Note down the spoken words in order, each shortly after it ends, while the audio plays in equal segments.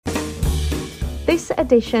This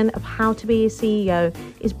edition of How to Be a CEO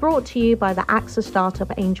is brought to you by the AXA Startup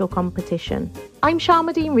Angel Competition. I'm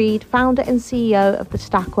Sharmadeen Reid, founder and CEO of the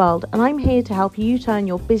Stack World, and I'm here to help you turn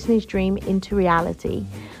your business dream into reality.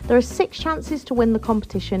 There are 6 chances to win the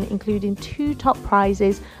competition, including 2 top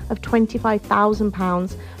prizes of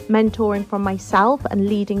 £25,000, mentoring from myself and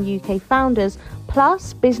leading UK founders,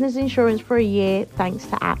 plus business insurance for a year thanks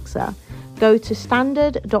to AXA. Go to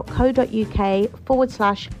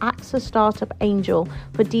standard.co.uk/AXA Startup Angel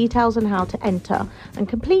for details on how to enter and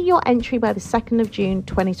complete your entry by the 2nd of June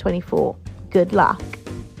 2024. Good luck.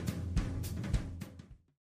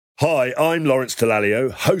 Hi, I'm Lawrence Dallaglio,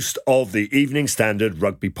 host of the Evening Standard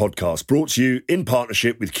Rugby Podcast, brought to you in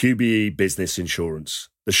partnership with QBE Business Insurance.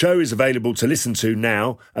 The show is available to listen to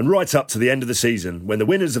now and right up to the end of the season, when the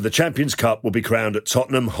winners of the Champions Cup will be crowned at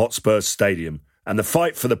Tottenham Hotspur Stadium, and the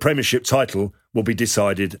fight for the Premiership title will be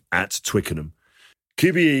decided at Twickenham.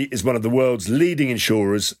 QBE is one of the world's leading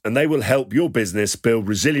insurers, and they will help your business build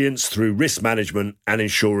resilience through risk management and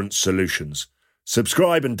insurance solutions.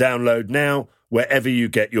 Subscribe and download now wherever you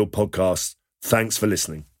get your podcasts. Thanks for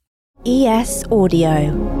listening. ES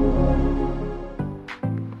Audio.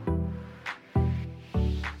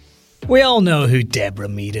 We all know who Deborah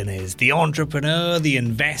Meaden is, the entrepreneur, the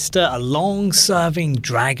investor, a long-serving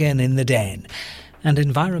dragon in the den, and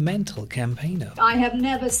environmental campaigner. I have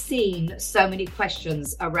never seen so many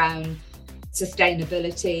questions around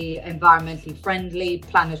sustainability, environmentally friendly,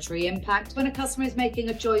 planetary impact. When a customer is making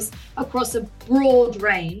a choice across a broad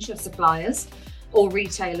range of suppliers or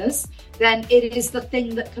retailers, then it is the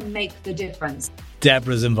thing that can make the difference.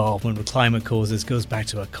 Deborah's involvement with climate causes goes back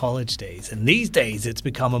to her college days, and these days it's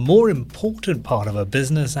become a more important part of her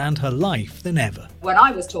business and her life than ever. When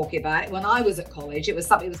I was talking about it, when I was at college, it was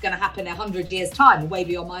something that was going to happen in 100 years' time, way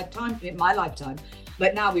beyond my lifetime.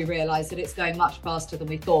 But now we realise that it's going much faster than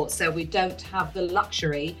we thought, so we don't have the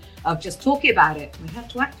luxury of just talking about it. We have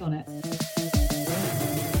to act on it.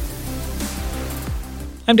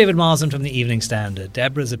 I'm David Marsden from the Evening Standard.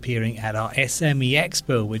 Deborah's appearing at our SME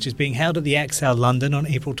Expo, which is being held at the ExCeL London on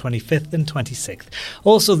April 25th and 26th.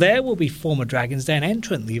 Also there will be former Dragon's Den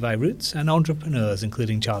entrant Levi Roots and entrepreneurs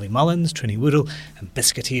including Charlie Mullins, Trinny Woodall and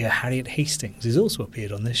biscuiteer Harriet Hastings, who's also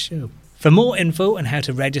appeared on this show. For more info on how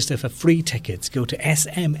to register for free tickets, go to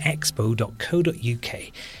smexpo.co.uk.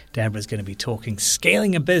 Deborah's going to be talking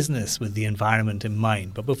scaling a business with the environment in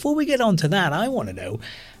mind. But before we get on to that, I want to know,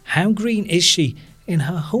 how green is she in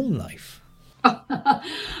her home life?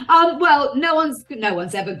 Well, no one's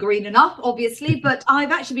ever green enough, obviously, but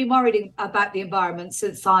I've actually been worried about the environment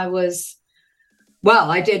since I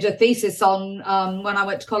did a thesis on when I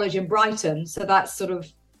went to college in Brighton, so that's sort of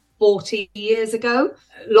 40 years ago,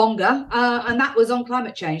 longer, and that was on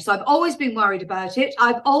climate change. So I've always been worried about it.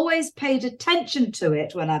 I've always paid attention to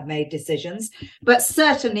it when I've made decisions, but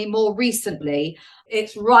certainly more recently,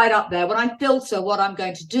 it's right up there. When I filter what I'm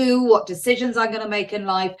going to do, what decisions I'm going to make in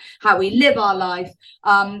life, how we live our life,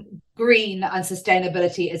 green and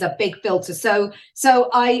sustainability is a big filter. So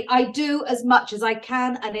I do as much as I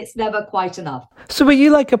can, and it's never quite enough. So were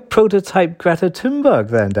you like a prototype Greta Thunberg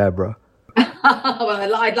then, Deborah?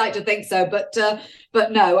 Well, I'd like to think so, but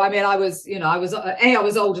no. I mean, I was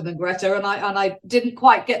older than Greta, and I didn't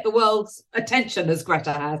quite get the world's attention as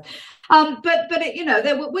Greta has. But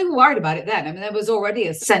we were worried about it then. I mean, there was already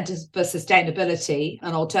a Centre for Sustainability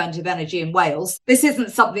and Alternative Energy in Wales. This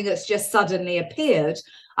isn't something that's just suddenly appeared.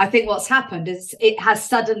 I think what's happened is it has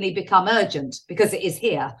suddenly become urgent because it is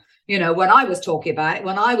here. You know, when I was talking about it,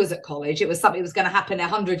 when I was at college, it was something that was going to happen in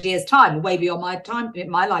 100 years' time, way beyond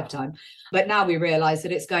my lifetime. But now we realise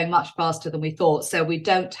that it's going much faster than we thought. So we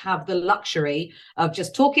don't have the luxury of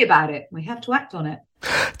just talking about it. We have to act on it.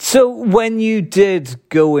 So when you did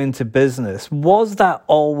go into business, was that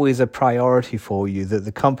always a priority for you, that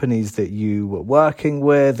the companies that you were working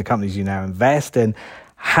with, the companies you now invest in,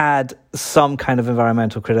 had some kind of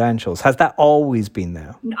environmental credentials? Has that always been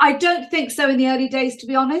there? I don't think so in the early days, to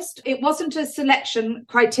be honest. It wasn't a selection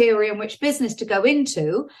criteria in which business to go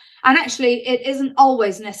into. And actually, it isn't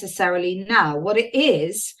always necessarily now. What it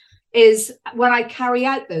is when I carry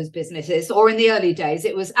out those businesses, or in the early days,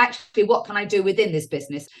 it was actually, what can I do within this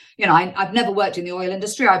business? You know, I've never worked in the oil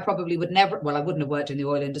industry. I probably would never, well, I wouldn't have worked in the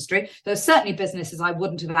oil industry. There's certainly businesses I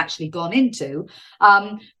wouldn't have actually gone into.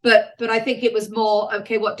 But I think it was more,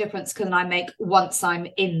 okay, what difference can I make once I'm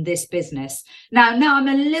in this business? Now I'm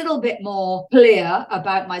a little bit more clear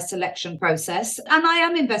about my selection process. And I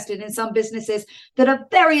am invested in some businesses that are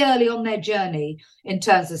very early on their journey in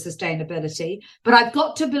terms of sustainability. But I've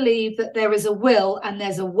got to believe that there is a will and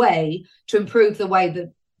there's a way to improve the way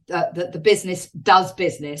that that the business does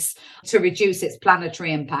business to reduce its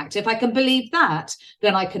planetary impact. If I can believe that,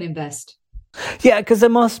 then I can invest. Yeah, because there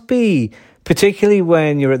must be, particularly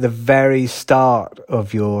when you're at the very start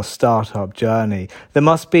of your startup journey, there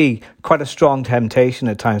must be quite a strong temptation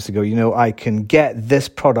at times to go, I can get this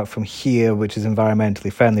product from here, which is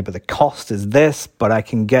environmentally friendly, but the cost is this, but I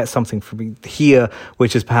can get something from here,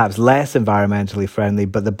 which is perhaps less environmentally friendly,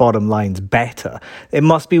 but the bottom line's better. It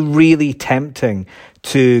must be really tempting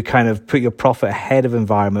to kind of put your profit ahead of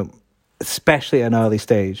environment, especially at an early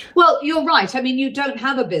stage. Well, you're right. I mean, you don't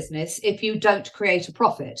have a business if you don't create a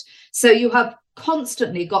profit. So you have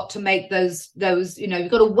constantly got to make those,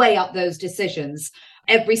 you've got to weigh up those decisions,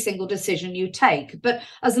 every single decision you take. But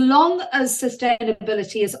as long as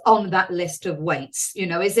sustainability is on that list of weights,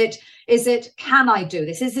 is it, can I do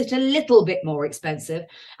this? Is it a little bit more expensive?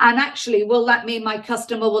 And actually, will that mean my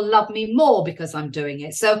customer will love me more because I'm doing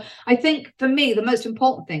it? So I think for me, the most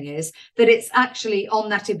important thing is that it's actually on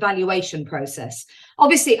that evaluation process.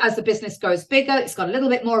 Obviously, as the business grows bigger, it's got a little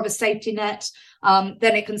bit more of a safety net.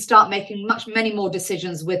 Then it can start making many more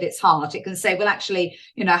decisions with its heart. It can say, well, actually,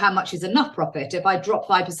 how much is enough profit? If I drop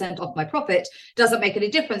 5% off my profit, doesn't make any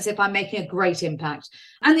difference if I'm making a great impact.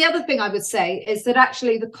 And the other thing I would say is that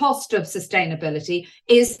actually the cost of sustainability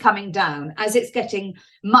is coming down as it's getting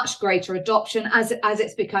much greater adoption, as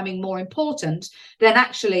it's becoming more important. Then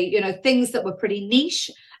actually, things that were pretty niche,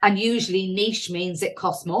 and usually niche means it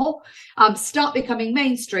costs more, start becoming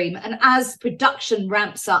mainstream. And as production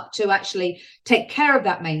ramps up to actually take care of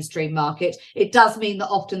that mainstream market, it does mean that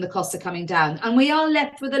often the costs are coming down. And we are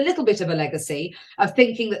left with a little bit of a legacy of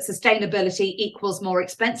thinking that sustainability equals more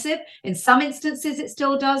expensive. In some instances, it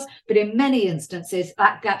still does, but in many instances,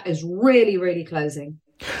 that gap is really, really closing.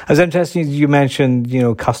 It's interesting you mentioned,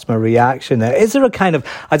 customer reaction there. Is there a kind of,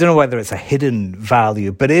 I don't know whether it's a hidden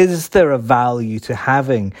value, but is there a value to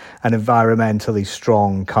having an environmentally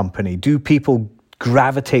strong company? Do people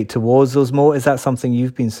gravitate towards those more? Is that something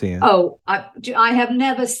you've been seeing? Oh, I have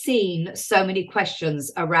never seen so many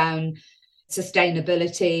questions around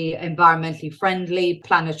sustainability, environmentally friendly,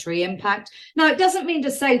 planetary impact. Now, it doesn't mean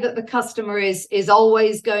to say that the customer is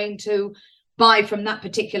always going to buy from that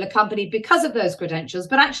particular company because of those credentials.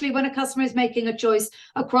 But actually, when a customer is making a choice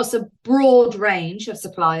across a broad range of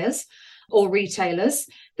suppliers or retailers,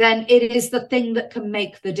 then it is the thing that can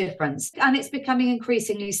make the difference. And it's becoming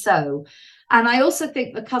increasingly so. And I also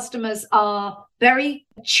think the customers are very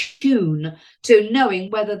tuned to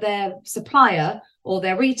knowing whether their supplier or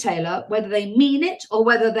their retailer, whether they mean it or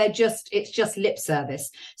whether it's just lip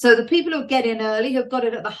service. So the people who get in early, who've got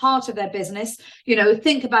it at the heart of their business,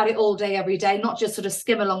 think about it all day, every day, not just sort of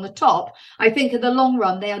skim along the top. I think in the long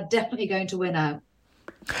run, they are definitely going to win out.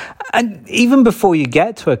 And even before you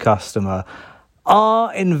get to a customer,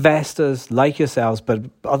 are investors like yourselves, but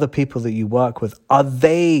other people that you work with, are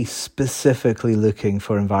they specifically looking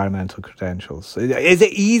for environmental credentials? Is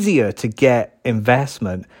it easier to get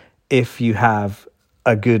investment if you have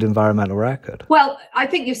a good environmental record? Well, I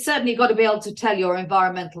think you've certainly got to be able to tell your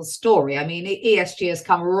environmental story. I mean, ESG has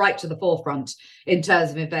come right to the forefront in terms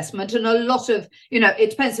of investment, and a lot of, it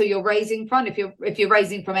depends who you're raising from. If you're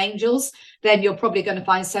raising from angels, then you're probably going to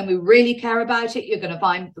find some who really care about it. You're going to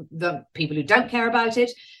find the people who don't care about it.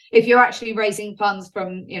 If you're actually raising funds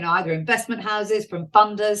from, either investment houses, from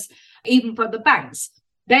funders, even from the banks,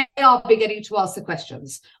 they are beginning to ask the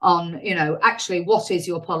questions on, actually, what is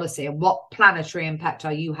your policy and what planetary impact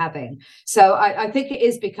are you having? So I think it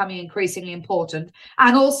is becoming increasingly important.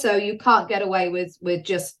 And also, you can't get away with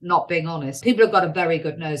just not being honest. People have got a very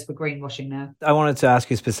good nose for greenwashing now. I wanted to ask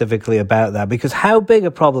you specifically about that, because how big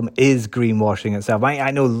a problem is greenwashing itself?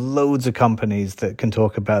 I know loads of companies that can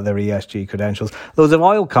talk about their ESG credentials, loads of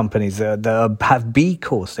oil companies that have B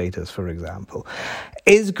Corp status, for example.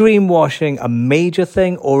 Is greenwashing a major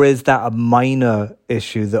thing, or is that a minor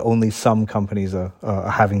issue that only some companies are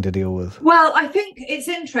having to deal with? Well, I think it's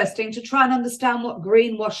interesting to try and understand what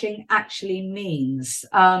greenwashing actually means.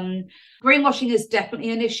 Greenwashing is definitely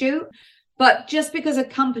an issue, but just because a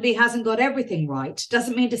company hasn't got everything right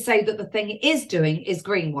doesn't mean to say that the thing it is doing is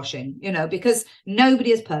greenwashing, because nobody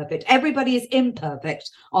is perfect. Everybody is imperfect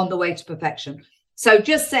on the way to perfection. So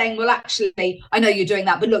just saying, well, actually, I know you're doing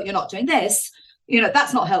that, but look, you're not doing this.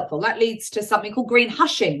 That's not helpful. That leads to something called green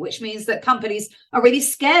hushing, which means that companies are really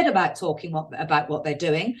scared about talking about what they're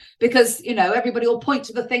doing because, everybody will point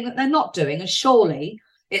to the thing that they're not doing. And surely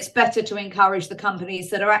it's better to encourage the companies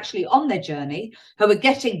that are actually on their journey, who are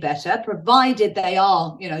getting better, provided they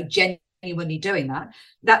are, genuine genuinely doing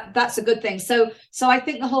that's a good thing. So I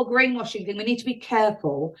think the whole greenwashing thing, we need to be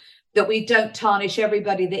careful that we don't tarnish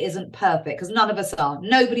everybody that isn't perfect, because none of us are.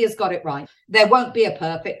 Nobody has got it right. There won't be a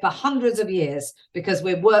perfect for hundreds of years, because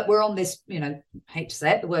we're on this, I hate to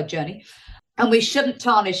say it, the word journey, and we shouldn't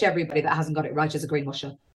tarnish everybody that hasn't got it right as a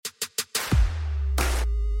greenwasher.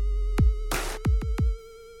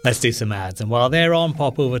 Let's do some ads, and while they're on,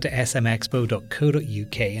 pop over to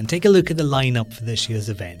smexpo.co.uk and take a look at the lineup for this year's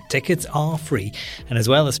event. Tickets are free, and as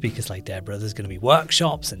well as speakers like Deborah, there's going to be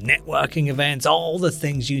workshops and networking events, all the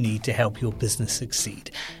things you need to help your business succeed.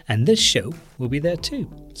 And this show will be there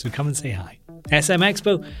too, so come and say hi.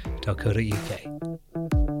 smexpo.co.uk.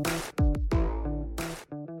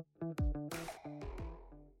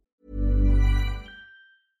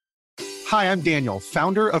 Hi, I'm Daniel,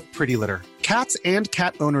 founder of Pretty Litter. Cats and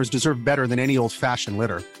cat owners deserve better than any old-fashioned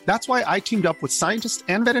litter. That's why I teamed up with scientists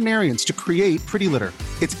and veterinarians to create Pretty Litter.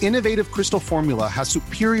 Its innovative crystal formula has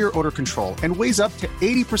superior odor control and weighs up to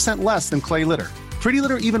 80% less than clay litter. Pretty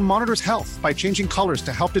Litter even monitors health by changing colors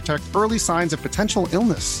to help detect early signs of potential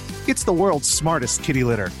illness. It's the world's smartest kitty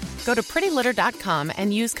litter. Go to prettylitter.com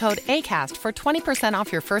and use code ACAST for 20%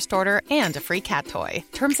 off your first order and a free cat toy.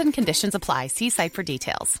 Terms and conditions apply. See site for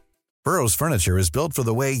details. Burrow's furniture is built for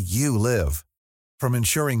the way you live. From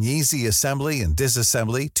ensuring easy assembly and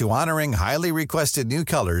disassembly to honoring highly requested new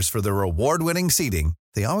colors for their award-winning seating,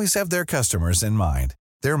 they always have their customers in mind.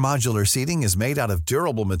 Their modular seating is made out of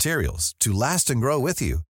durable materials to last and grow with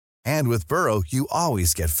you. And with Burrow, you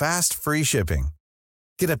always get fast, free shipping.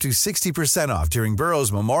 Get up to 60% off during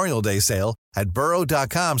Burrow's Memorial Day sale at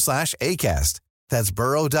burrow.com/ACAST. That's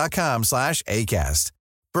burrow.com/ACAST.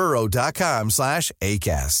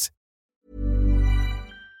 burrow.com/ACAST.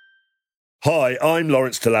 Hi, I'm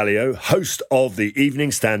Lawrence Dallaglio, host of the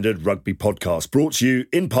Evening Standard Rugby Podcast, brought to you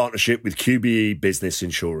in partnership with QBE Business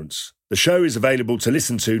Insurance. The show is available to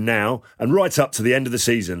listen to now and right up to the end of the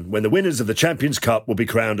season, when the winners of the Champions Cup will be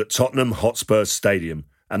crowned at Tottenham Hotspur Stadium,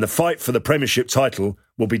 and the fight for the Premiership title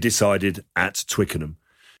will be decided at Twickenham.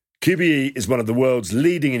 QBE is one of the world's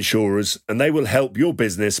leading insurers, and they will help your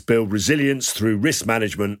business build resilience through risk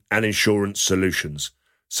management and insurance solutions.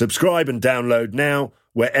 Subscribe and download now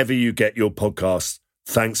wherever you get your podcasts.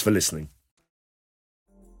 Thanks for listening.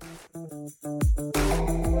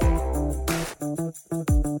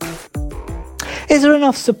 Is there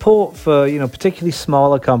enough support for, particularly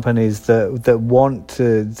smaller companies that want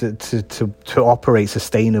to operate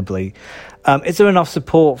sustainably? Is there enough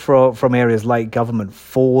support from areas like government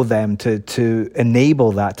for them to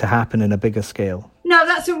enable that to happen in a bigger scale? No,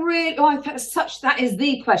 that is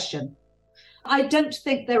the question. I don't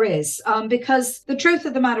think there is, because the truth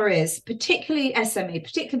of the matter is, particularly SME,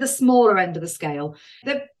 particularly the smaller end of the scale,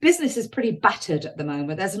 the business is pretty battered at the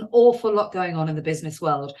moment. There's an awful lot going on in the business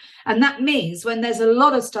world. And that means when there's a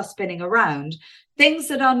lot of stuff spinning around, things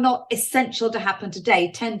that are not essential to happen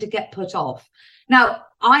today tend to get put off. Now,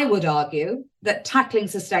 I would argue that tackling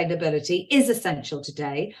sustainability is essential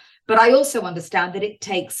today, but I also understand that it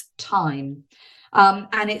takes time.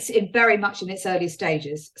 And it's very much in its early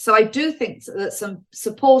stages. So I do think that some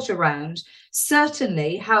support around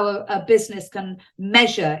certainly how a business can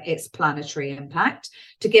measure its planetary impact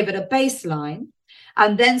to give it a baseline,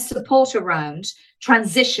 and then support around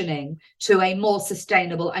transitioning to a more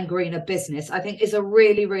sustainable and greener business, I think is a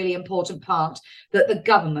really, really important part that the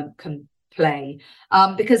government can play,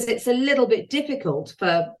 because it's a little bit difficult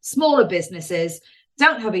for smaller businesses,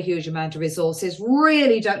 don't have a huge amount of resources,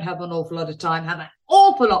 really don't have an awful lot of time, have an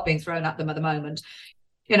awful lot being thrown at them at the moment.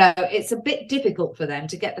 It's a bit difficult for them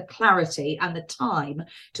to get the clarity and the time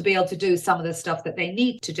to be able to do some of the stuff that they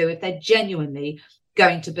need to do if they're genuinely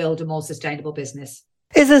going to build a more sustainable business.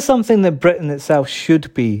 Is there something that Britain itself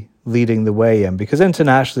should be leading the way in? Because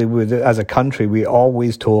internationally, as a country, we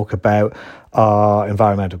always talk about our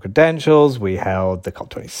environmental credentials. We held the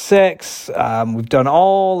COP26. We've done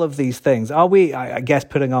all of these things. Are we, I guess,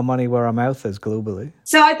 putting our money where our mouth is globally?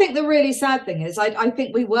 So I think the really sad thing is I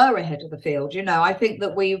think we were ahead of the field. I think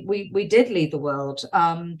that we did lead the world.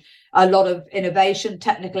 A lot of innovation,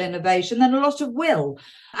 technical innovation, and a lot of will,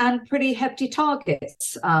 and pretty hefty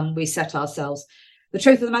targets we set ourselves. The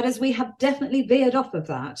truth of the matter is we have definitely veered off of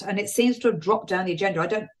that, and it seems to have dropped down the agenda. I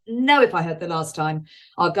don't know if I heard the last time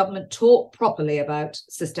our government talked properly about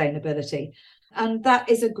sustainability. And that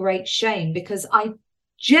is a great shame, because I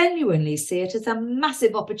genuinely see it as a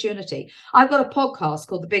massive opportunity. I've got a podcast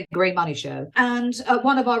called The Big Green Money Show, and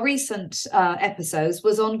one of our recent episodes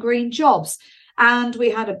was on green jobs. And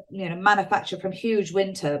we had a manufacturer from huge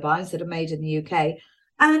wind turbines that are made in the UK.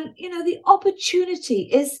 And, the opportunity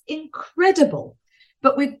is incredible.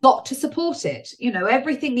 but we've got to support it.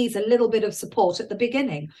 Everything needs a little bit of support at the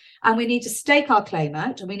beginning, and we need to stake our claim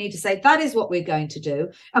out, and we need to say that is what we're going to do,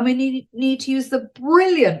 and we need to use the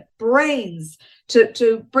brilliant brains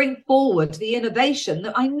to bring forward the innovation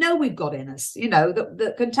that I know we've got in us,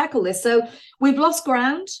 that can tackle this. So we've lost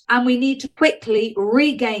ground, and we need to quickly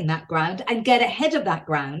regain that ground and get ahead of that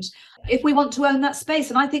ground if we want to own that space.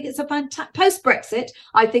 And I think it's post-Brexit,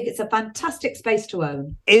 I think it's a fantastic space to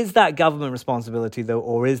own. Is that government responsibility, though,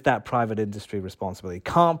 or is that private industry responsibility?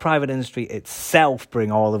 Can't private industry itself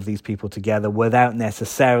bring all of these people together without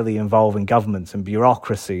necessarily involving governments and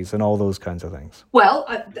bureaucracies and all those kinds of things? Well,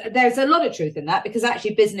 there's a lot of truth in that, because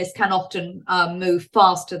actually business can often move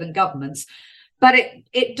faster than governments. But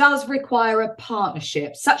it does require a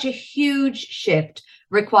partnership. Such a huge shift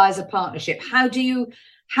requires a partnership. How do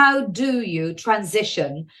you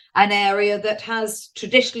transition an area that has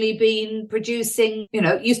traditionally been producing,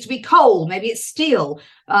 it used to be coal, maybe it's steel,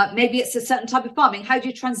 maybe it's a certain type of farming. How do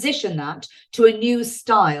you transition that to a new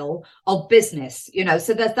style of business?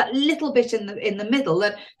 So there's that little bit in the middle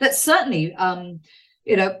that certainly,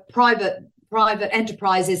 private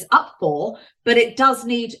enterprise is up for, but it does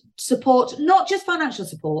need support, not just financial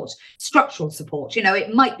support, structural support.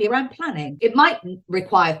 It might be around planning, it might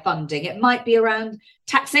require funding, it might be around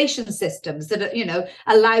taxation systems that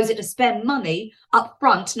allows it to spend money up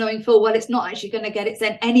front, knowing full well it's not actually going to get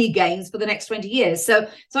any gains for the next 20 years. So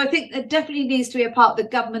I think there definitely needs to be a part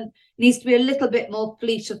that government needs to be a little bit more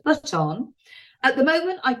fleet of foot on. At the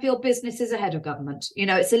moment, I feel business is ahead of government.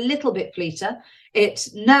 It's a little bit fleeter. It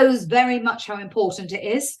knows very much how important it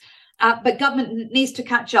is, but government needs to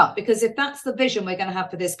catch up, because if that's the vision we're going to have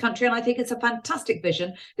for this country, and I think it's a fantastic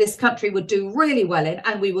vision, this country would do really well in,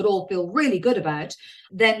 and we would all feel really good about,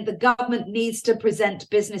 then the government needs to present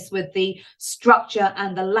business with the structure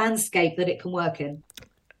and the landscape that it can work in.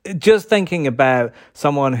 Just thinking about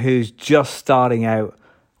someone who's just starting out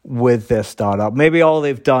with their startup, maybe all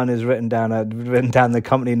they've done is written down the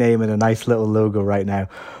company name and a nice little logo right now,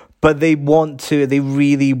 but they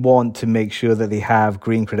really want to make sure that they have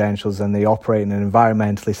green credentials and they operate in an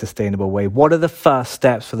environmentally sustainable way. What are the first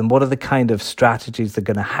steps for them? What are the kind of strategies they're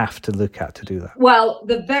going to have to look at to do that? Well,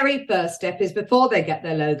 the very first step is, before they get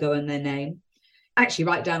their logo and their name, actually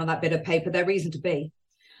write down on that bit of paper their reason to be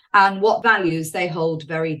and what values they hold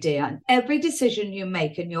very dear. And every decision you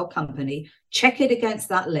make in your company, check it against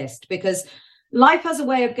that list, because life has a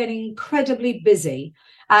way of getting incredibly busy.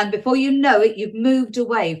 And before you know it, you've moved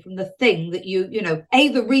away from the thing that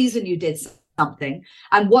the reason you did something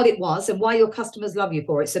and what it was and why your customers love you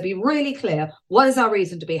for it. So be really clear. What is our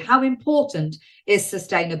reason to be? How important is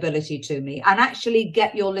sustainability to me? And actually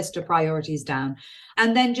get your list of priorities down,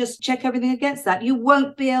 and then just check everything against that. You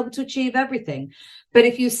won't be able to achieve everything. But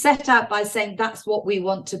if you set out by saying that's what we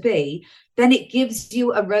want to be, then it gives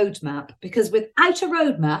you a roadmap, because without a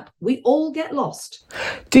roadmap, we all get lost.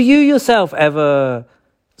 Do you yourself ever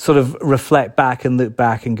sort of reflect back and look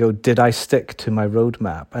back and go, did I stick to my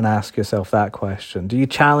roadmap, and ask yourself that question? Do you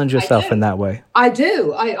challenge yourself in that way? I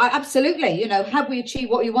do. I absolutely. Have we achieved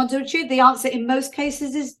what we want to achieve? The answer in most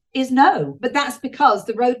cases is no. But that's because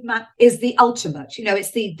the roadmap is the ultimate.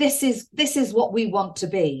 It's this is what we want to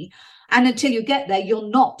be. And until you get there, you're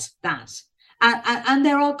not that. And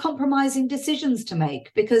there are compromising decisions to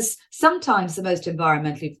make, because sometimes the most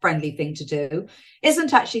environmentally friendly thing to do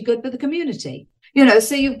isn't actually good for the community.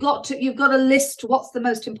 So you've got to list what's the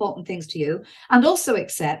most important things to you, and also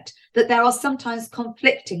accept that there are sometimes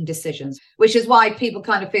conflicting decisions, which is why people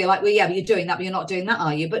kind of feel like, well, yeah, but you're doing that, but you're not doing that,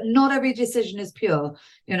 are you? But not every decision is pure,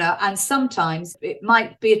 and sometimes it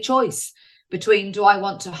might be a choice between, do I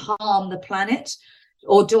want to harm the planet,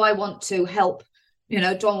 or do I want to help?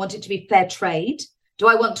 Do I want it to be fair trade? Do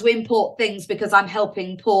I want to import things because I'm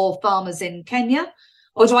helping poor farmers in Kenya?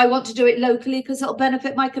 Or do I want to do it locally because it'll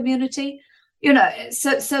benefit my community?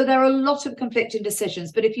 So there are a lot of conflicting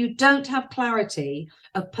decisions. But if you don't have clarity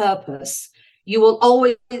of purpose,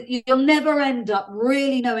 you'll never end up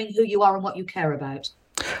really knowing who you are and what you care about.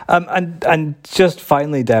 And just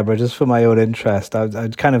finally, Deborah, just for my own interest,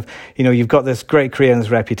 I'd kind of, you've got this great career and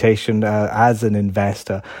this reputation as an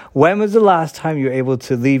investor. When was the last time you were able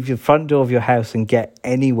to leave the front door of your house and get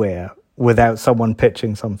anywhere without someone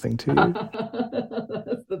pitching something to you?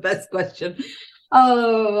 That's the best question.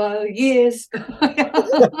 Oh, years.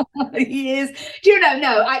 Years. Do you know?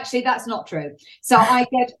 No, actually, that's not true. So I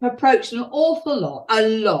get approached a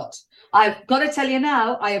lot I've got to tell you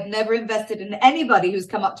now, I have never invested in anybody who's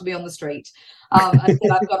come up to me on the street and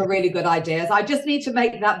said, I've got a really good idea. So I just need to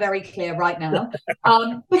make that very clear right now. But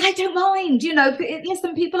I don't mind,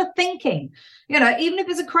 listen, people are thinking, even if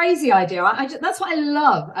it's a crazy idea, that's what I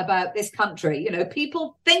love about this country.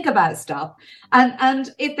 People think about stuff.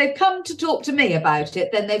 And if they've come to talk to me about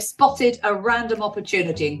it, then they've spotted a random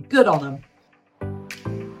opportunity, and good on them.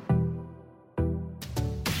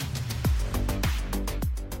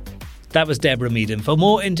 That was Deborah Meaden. For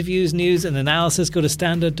more interviews, news and analysis, go to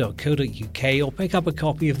standard.co.uk or pick up a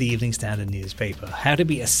copy of the Evening Standard newspaper. How to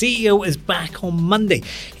be a CEO is back on Monday.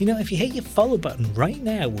 If you hit your follow button right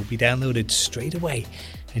now, will be downloaded straight away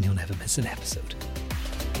and you'll never miss an episode.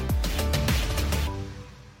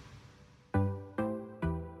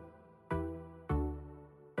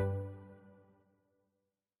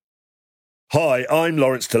 Hi, I'm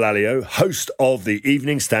Lawrence Dallaglio, host of the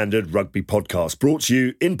Evening Standard Rugby Podcast, brought to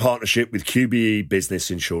you in partnership with QBE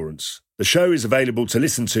Business Insurance. The show is available to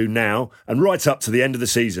listen to now and right up to the end of the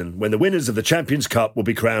season, when the winners of the Champions Cup will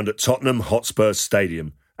be crowned at Tottenham Hotspur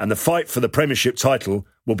Stadium, and the fight for the Premiership title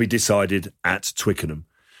will be decided at Twickenham.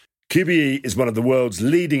 QBE is one of the world's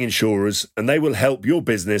leading insurers, and they will help your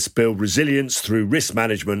business build resilience through risk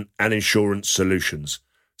management and insurance solutions.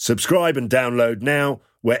 Subscribe and download now,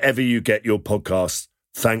 wherever you get your podcasts.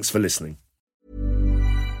 Thanks for listening.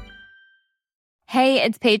 Hey,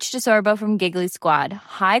 it's Paige DeSorbo from Giggly Squad.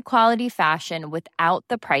 High quality fashion without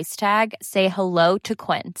the price tag. Say hello to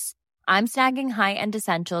Quince. I'm snagging high-end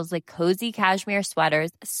essentials like cozy cashmere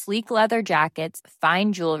sweaters, sleek leather jackets,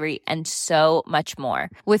 fine jewelry, and so much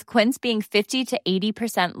more. With Quince being 50 to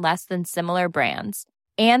 80% less than similar brands.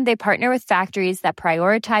 And they partner with factories that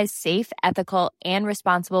prioritize safe, ethical, and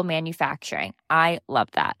responsible manufacturing. I love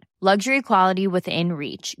that. Luxury quality within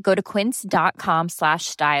reach. Go to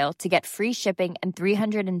quince.com/style to get free shipping and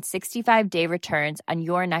 365-day returns on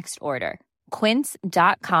your next order.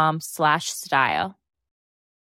 Quince.com/style.